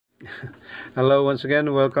Hello once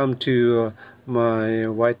again. Welcome to my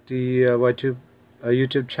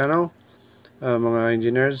YouTube channel, mga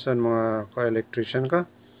engineers and mga ka-electrician ka.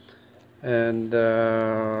 And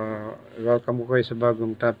welcome ko kayo sa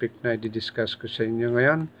bagong topic na i-discuss ko sa inyo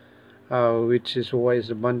ngayon, which is why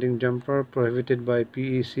is the bonding jumper prohibited by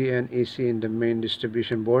PEC and AC in the main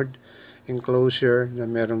distribution board enclosure na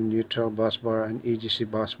merong neutral busbar and EGC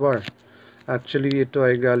busbar. Actually, ito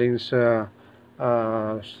ay galing sa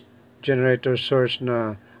uh, generator source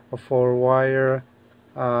na 4-wire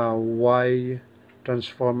Y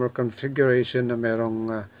transformer configuration na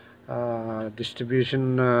merong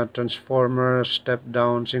distribution transformer, step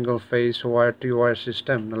down, single phase wire to wire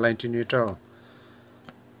system na line to neutral.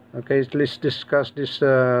 Okay, let's discuss this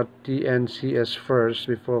TNCS first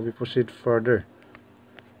before we proceed further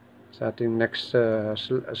sa ating next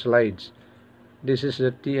slides. This is the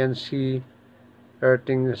TNC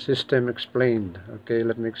earthing system explained. Okay,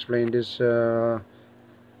 let me explain this. The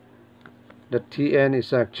TN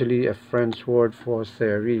is actually a French word for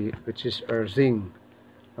theory, which is earthing.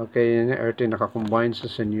 Okay, and earthing nakakombine sa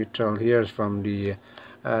neutral here from the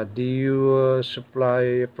DU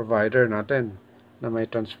supply provider natin na may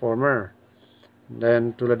transformer.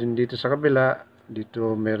 Then tulad din dito sa kabila,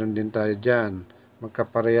 dito meron din tayo dyan.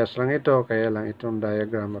 Magkaparehas lang ito, kaya lang itong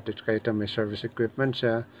diagram at kaya ito may service equipment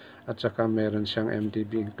siya at saka meron siyang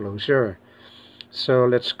Mdb enclosure. So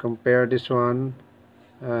let's compare this one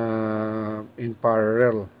in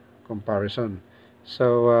parallel comparison.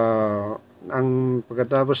 So ang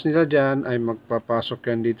pagkatapos nila dyan ay magpapasok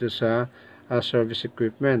yan dito sa service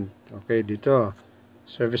equipment. Okay, dito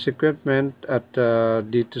service equipment at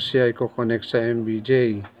dito siya i-connect sa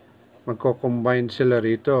MBJ. Magko-combine sila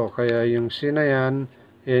rito. Kaya yung C na yan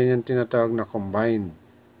yung tinatawag na combine.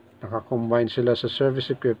 Naka-combine sila sa service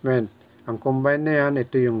equipment. Ang combine na yan,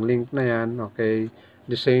 ito yung link na yan, okay?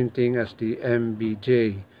 The same thing as the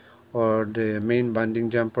MBJ or the main bonding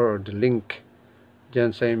jumper or the link dyan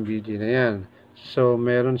sa MBJ na yan. So,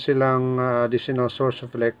 meron silang additional source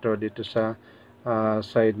of electrode dito sa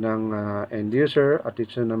side ng end user at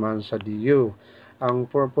ito naman sa DU. Ang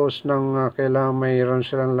purpose ng kailangan mayroon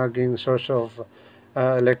silang laging source of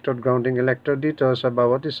electrode, grounding electrode dito sa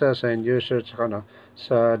bawat isa sa end user at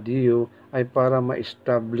sa DU ay para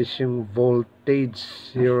ma-establish yung voltage,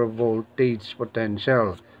 zero voltage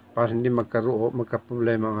potential para hindi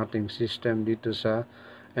magka-problema ang ating system dito sa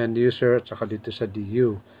end user at saka dito sa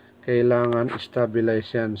DU. Kailangan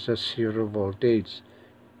stabilize yan sa zero voltage.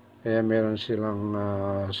 Kaya meron silang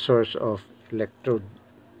source of electrode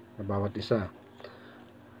na bawat isa.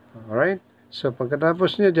 Alright, so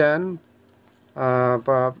pagkatapos niya dyan,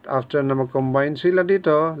 after na mag-combine sila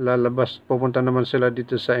dito, pupunta naman sila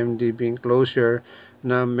dito sa Mdb enclosure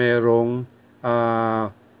na merong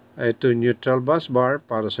ito neutral bus bar,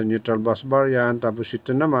 para sa neutral bus bar yan, tapos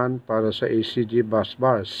ito naman para sa ACG bus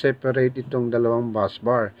bar. Separate itong dalawang bus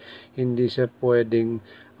bar, hindi siya pwedeng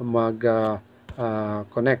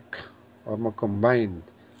mag-connect o mag-combine.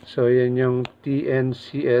 So yan yung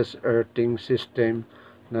TNCS earthing system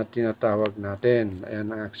na tinatawag natin.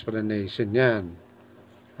 Ayan ang explanation yan.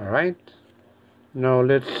 Alright? Now,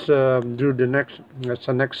 let's do the next.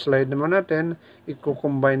 Sa next slide naman natin,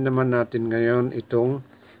 i-combine naman natin ngayon itong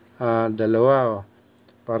dalawa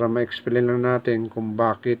para ma-explain lang natin kung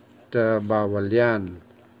bakit bawal yan.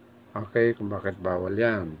 Okay? Kung bakit bawal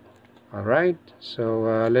yan. Alright? So,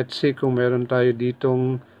 let's see kung meron tayo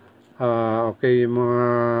ditong okay, yung mga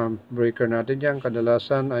breaker natin dyan,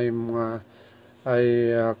 kadalasan ay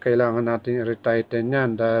kailangan natin i-retighten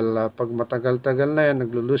yan dahil pag matagal-tagal na yan,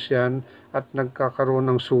 naglulus yan at nagkakaroon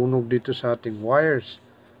ng sunog dito sa ating wires.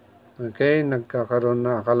 Okay, nagkakaroon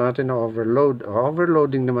na, akala natin na overload.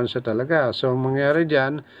 Overloading naman siya talaga. So, ang mangyari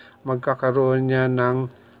dyan, magkakaroon niya ng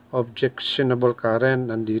objectionable current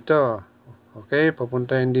nandito. Okay,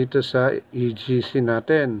 papuntahin dito sa EGC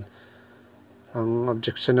natin. Ang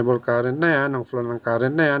objectionable current na yan, ang flow ng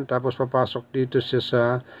current na yan, tapos papasok dito siya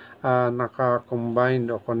sa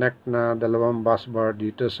naka-combined o connect na dalawang bus bar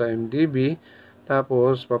dito sa Mdb,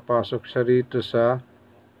 tapos papasok siya dito sa,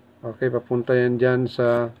 okay, papunta yan dyan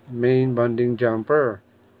sa main bonding jumper,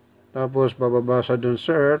 tapos bababa siya dun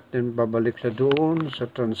sa earth, then babalik siya doon sa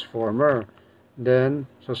transformer, then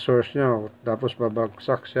sa source niya, tapos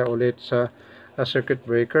babagsak siya ulit sa circuit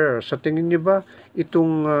breaker. Sa tingin niyo ba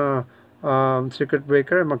itong circuit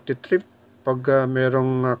breaker magti-trip pag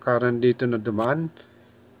merong current dito na dumaan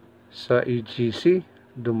sa EGC,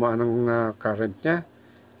 dumaan ang current niya?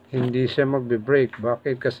 Hindi siya magbe-break.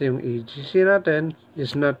 Bakit? Kasi yung EGC natin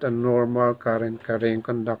is not a normal current carrying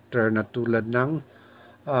conductor na tulad ng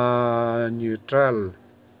neutral.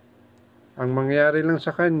 Ang mangyayari lang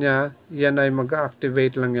sa kanya, yan ay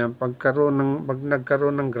mag-activate lang yan pag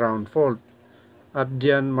nagkaroon ng ground fault. At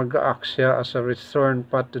diyan mag-act siya as a return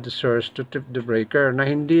path to the source to trip the breaker na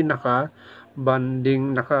hindi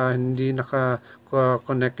naka-bonding, hindi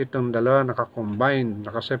naka-connect itong dalawa, naka-combine,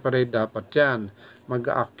 naka-separate dapat yan.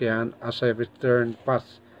 Mag-act yan as a return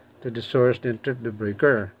path to the source then trip the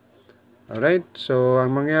breaker. Alright, so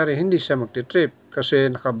ang mangyayari, hindi siya magti-trip kasi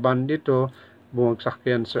naka-bond ito, bumagsak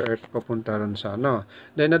yan sa earth papunta rin sa ano.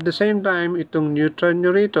 Then at the same time, itong neutron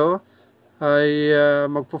nyo rito ay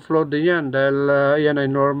magpo-flow din yan dahil yan ay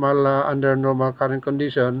normal, under normal current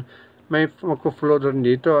condition, may magpo-flow din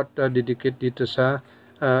dito at didikit dito sa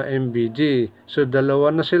MBG. So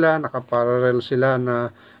dalawa na sila, naka-parallel sila na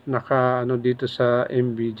naka-ano dito sa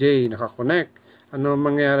MBJ, naka-connect. Ano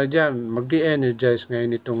mangyayari dyan? Mag-energize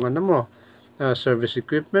ngayon itong ano mo, service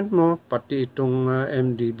equipment mo, pati itong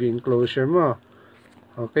Mdb enclosure mo.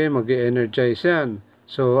 Okay, mag-energize yan.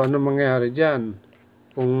 So, ano mangyayari dyan?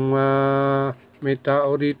 Kung may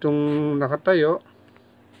tao ditong nakatayo,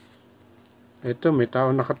 ito, may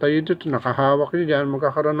tao nakatayo dito, nakahawak nyo dyan,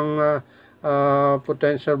 magkakaroon ng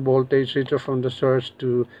potential voltage dito from the source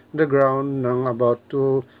to the ground ng about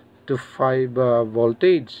 2 to 5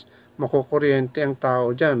 voltage. Makukuryente ang tao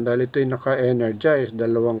dyan dahil ito'y naka-energize.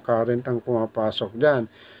 Dalawang current ang pumapasok dyan.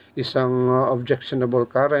 Isang objectionable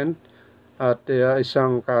current at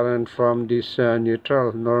isang current from this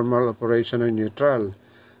neutral, normal operation ng neutral.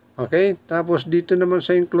 Okay, tapos dito naman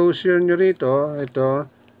sa enclosure nyo rito, ito,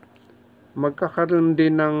 magkakaroon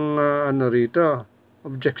din ng ano rito,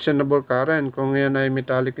 objectionable current. Kung yan ay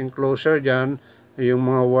metallic enclosure dyan, yung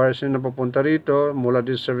mga wires na napapunta rito mula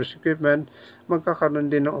din sa service equipment,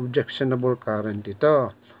 magkakaroon din ng objectionable current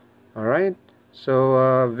dito. Alright? So,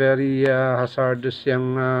 very hazardous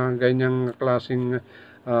yung ganyang klaseng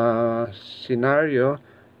scenario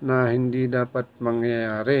na hindi dapat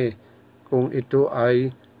mangyayari kung ito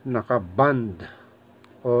ay naka-bond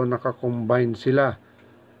o naka-combine sila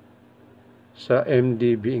sa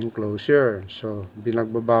Mdb enclosure. So,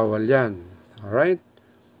 binagbabawal yan. Alright?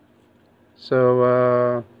 So,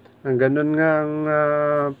 ang ganun nga ang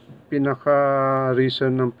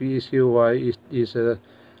pinaka-reason ng PECY is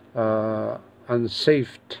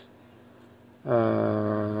unsafe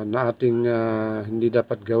na ating hindi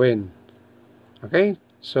dapat gawin. Okay?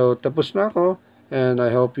 So, tapos na ako. And I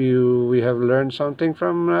hope we have learned something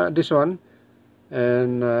from this one.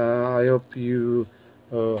 And I hope you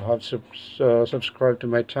have subscribed to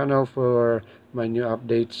my channel for my new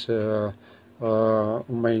updates,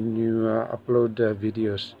 my new upload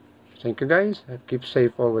videos. Thank you guys. Keep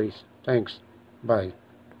safe always. Thanks. Bye.